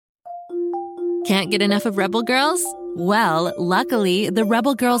Can't get enough of Rebel Girls? Well, luckily, the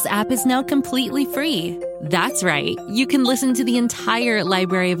Rebel Girls app is now completely free. That's right. You can listen to the entire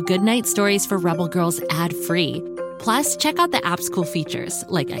library of goodnight stories for Rebel Girls ad-free. Plus, check out the app's cool features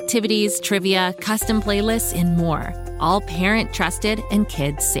like activities, trivia, custom playlists, and more. All parent-trusted and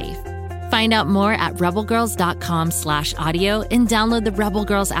kids-safe. Find out more at rebelgirls.com/audio and download the Rebel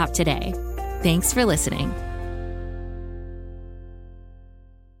Girls app today. Thanks for listening.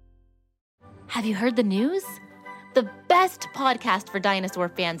 Have you heard the news? The best podcast for dinosaur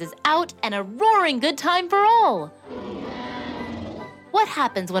fans is out and a roaring good time for all. What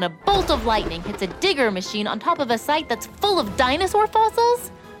happens when a bolt of lightning hits a digger machine on top of a site that's full of dinosaur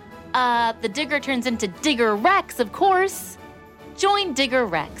fossils? The digger turns into Digger Rex, of course. Join Digger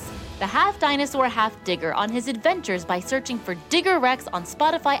Rex, the half dinosaur, half digger, on his adventures by searching for Digger Rex on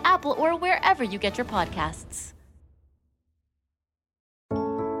Spotify, Apple, or wherever you get your podcasts.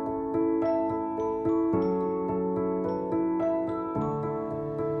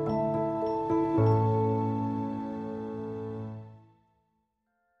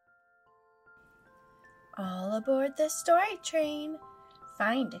 All aboard the story train.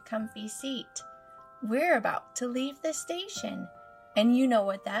 Find a comfy seat. We're about to leave the station, and you know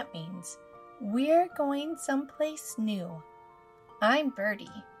what that means. We're going someplace new. I'm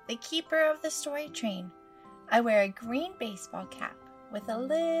Birdie, the keeper of the story train. I wear a green baseball cap with a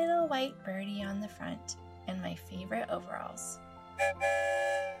little white birdie on the front and my favorite overalls.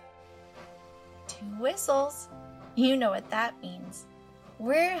 2 whistles. You know what that means.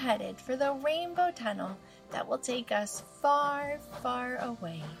 We're headed for the rainbow tunnel that will take us far, far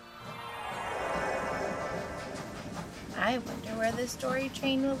away. I wonder where the story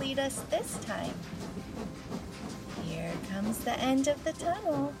train will lead us this time. Here comes the end of the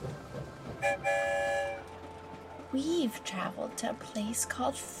tunnel. We've traveled to a place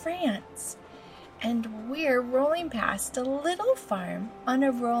called France, and we're rolling past a little farm on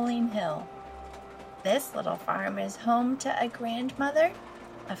a rolling hill. This little farm is home to a grandmother,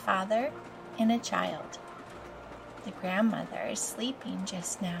 a father, and a child. The grandmother is sleeping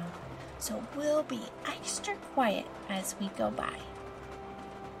just now, so we'll be extra quiet as we go by.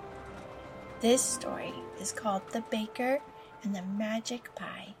 This story is called The Baker and the Magic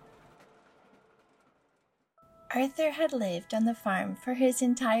Pie. Arthur had lived on the farm for his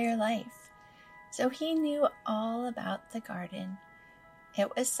entire life, so he knew all about the garden.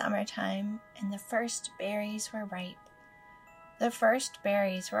 It was summertime, and the first berries were ripe. The first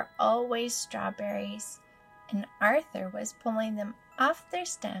berries were always strawberries, and Arthur was pulling them off their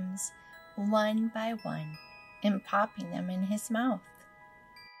stems one by one and popping them in his mouth.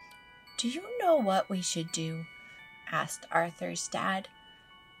 "Do you know what we should do?" asked Arthur's dad.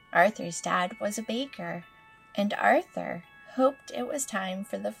 Arthur's dad was a baker, and Arthur hoped it was time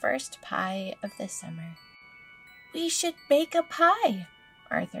for the first pie of the summer. "We should bake a pie,"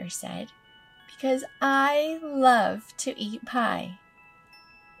 Arthur said, "because I love to eat pie."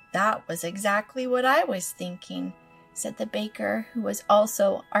 "That was exactly what I was thinking," said the baker, who was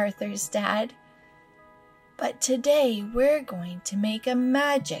also Arthur's dad. "But today we're going to make a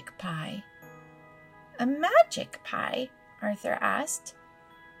magic pie." "A magic pie?" Arthur asked.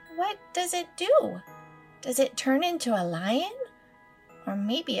 "What does it do? Does it turn into a lion? Or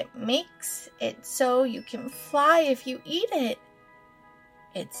maybe it makes it so you can fly if you eat it?"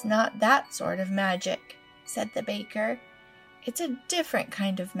 "It's not that sort of magic," said the baker. "It's a different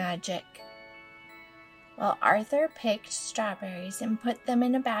kind of magic." While Arthur picked strawberries and put them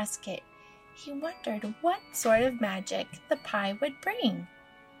in a basket, he wondered what sort of magic the pie would bring.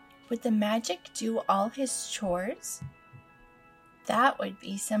 Would the magic do all his chores? That would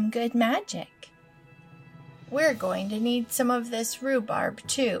be some good magic. "We're going to need some of this rhubarb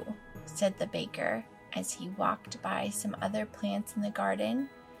too," said the baker as he walked by some other plants in the garden.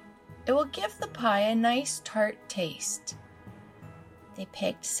 "It will give the pie a nice tart taste." They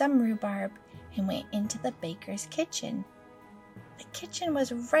picked some rhubarb and went into the baker's kitchen. The kitchen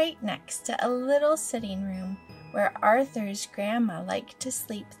was right next to a little sitting room where Arthur's grandma liked to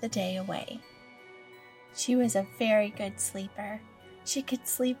sleep the day away. She was a very good sleeper. She could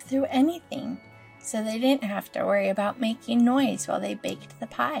sleep through anything, so they didn't have to worry about making noise while they baked the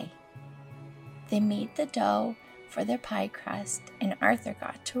pie. They made the dough for their pie crust, and Arthur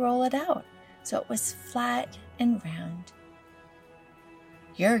got to roll it out, so it was flat and round.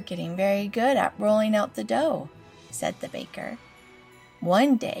 "You're getting very good at rolling out the dough," said the baker.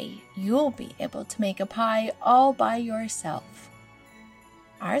 "One day you'll be able to make a pie all by yourself."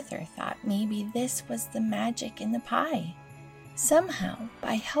 Arthur thought maybe this was the magic in the pie. Somehow,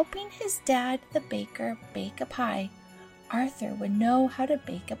 by helping his dad, the baker, bake a pie, Arthur would know how to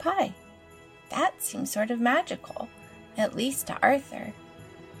bake a pie. That seems sort of magical, at least to Arthur.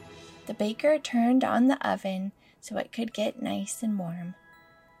 The baker turned on the oven so it could get nice and warm.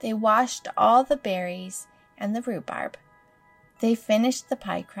 They washed all the berries and the rhubarb. They finished the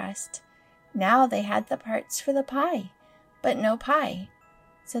pie crust. Now they had the parts for the pie, but no pie.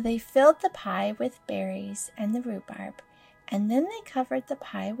 So they filled the pie with berries and the rhubarb, and then they covered the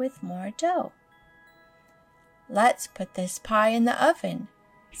pie with more dough. "Let's put this pie in the oven,"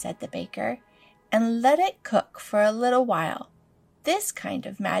 said the baker, "and let it cook for a little while. This kind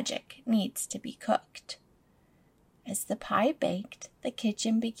of magic needs to be cooked." As the pie baked, the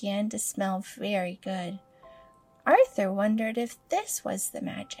kitchen began to smell very good. Arthur wondered if this was the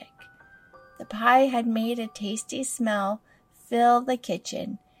magic. The pie had made a tasty smell fill the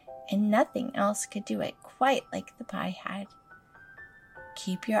kitchen, and nothing else could do it quite like the pie had.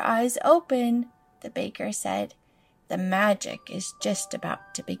 "Keep your eyes open," the baker said. "The magic is just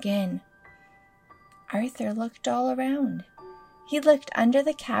about to begin." Arthur looked all around. He looked under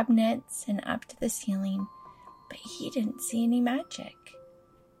the cabinets and up to the ceiling, but he didn't see any magic.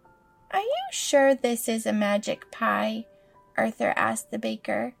 "Are you sure this is a magic pie?" Arthur asked the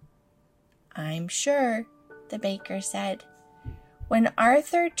baker. "I'm sure," the baker said. When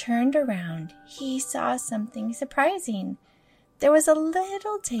Arthur turned around, he saw something surprising. There was a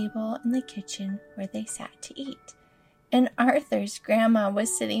little table in the kitchen where they sat to eat, and Arthur's grandma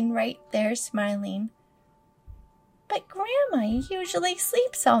was sitting right there smiling. "But Grandma usually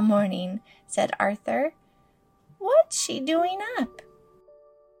sleeps all morning," said Arthur. "What's she doing up?"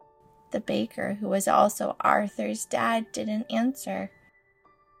 The baker, who was also Arthur's dad, didn't answer.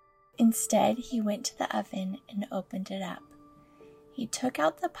 Instead, he went to the oven and opened it up. He took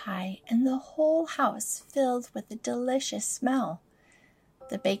out the pie, and the whole house filled with a delicious smell.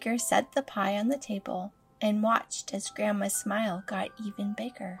 The baker set the pie on the table and watched as Grandma's smile got even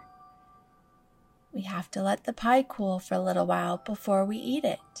bigger. "We have to let the pie cool for a little while before we eat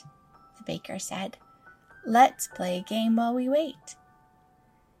it," the baker said. "Let's play a game while we wait."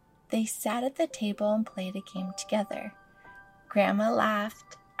 They sat at the table and played a game together. Grandma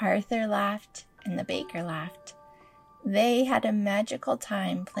laughed, Arthur laughed, and the baker laughed. They had a magical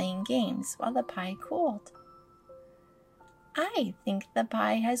time playing games while the pie cooled. "I think the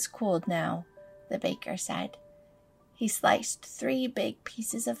pie has cooled now," the baker said. He sliced 3 big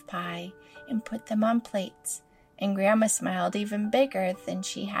pieces of pie and put them on plates, and Grandma smiled even bigger than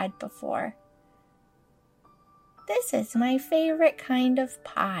she had before. "This is my favorite kind of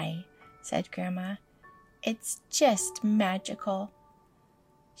pie," said Grandma. "It's just magical."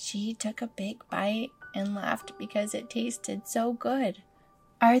 She took a big bite and laughed because it tasted so good.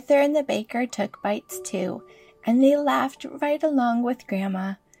 Arthur and the baker took bites too, and they laughed right along with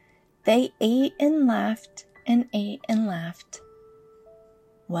Grandma. They ate and laughed and ate and laughed.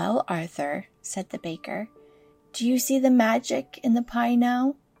 "Well, Arthur," said the baker, "do you see the magic in the pie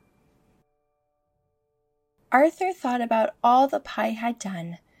now?" Arthur thought about all the pie had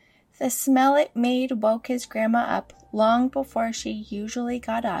done. The smell it made woke his grandma up long before she usually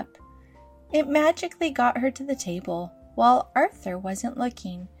got up. It magically got her to the table while Arthur wasn't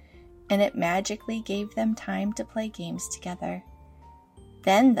looking, and it magically gave them time to play games together.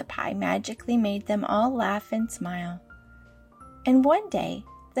 Then the pie magically made them all laugh and smile. And one day,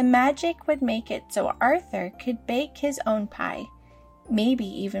 the magic would make it so Arthur could bake his own pie, maybe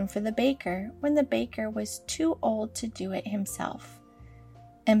even for the baker when the baker was too old to do it himself.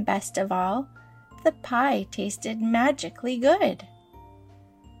 And best of all, the pie tasted magically good.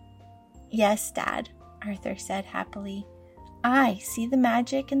 "Yes, Dad," Arthur said happily. "I see the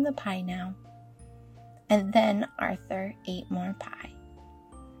magic in the pie now." And then Arthur ate more pie.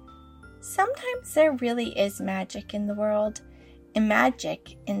 Sometimes there really is magic in the world, and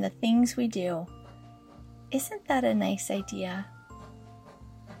magic in the things we do. Isn't that a nice idea?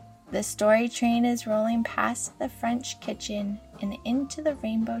 The story train is rolling past the French kitchen and into the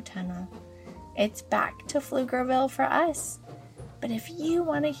Rainbow Tunnel. It's back to Pflugerville for us. But if you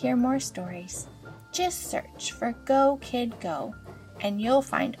want to hear more stories, just search for Go Kid Go, and you'll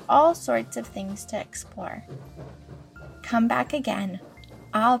find all sorts of things to explore. Come back again.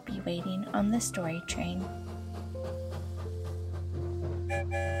 I'll be waiting on the story train.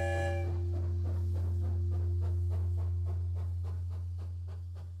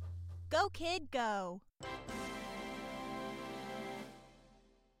 Go Kid Go!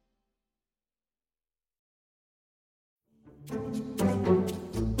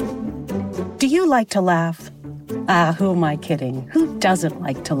 Do you like to laugh? Who am I kidding? Who doesn't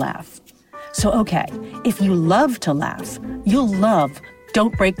like to laugh? So, okay, if you love to laugh, you'll love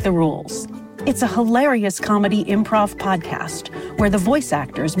Don't Break the Rules. It's a hilarious comedy improv podcast where the voice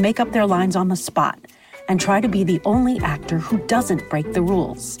actors make up their lines on the spot and try to be the only actor who doesn't break the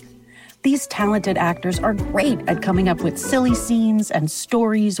rules. These talented actors are great at coming up with silly scenes and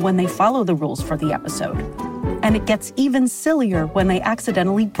stories when they follow the rules for the episode. And it gets even sillier when they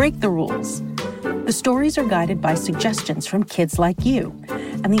accidentally break the rules. The stories are guided by suggestions from kids like you,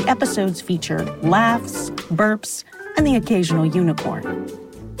 and the episodes feature laughs, burps, and the occasional unicorn.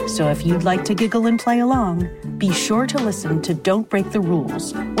 So if you'd like to giggle and play along, be sure to listen to Don't Break the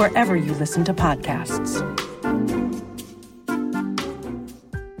Rules wherever you listen to podcasts.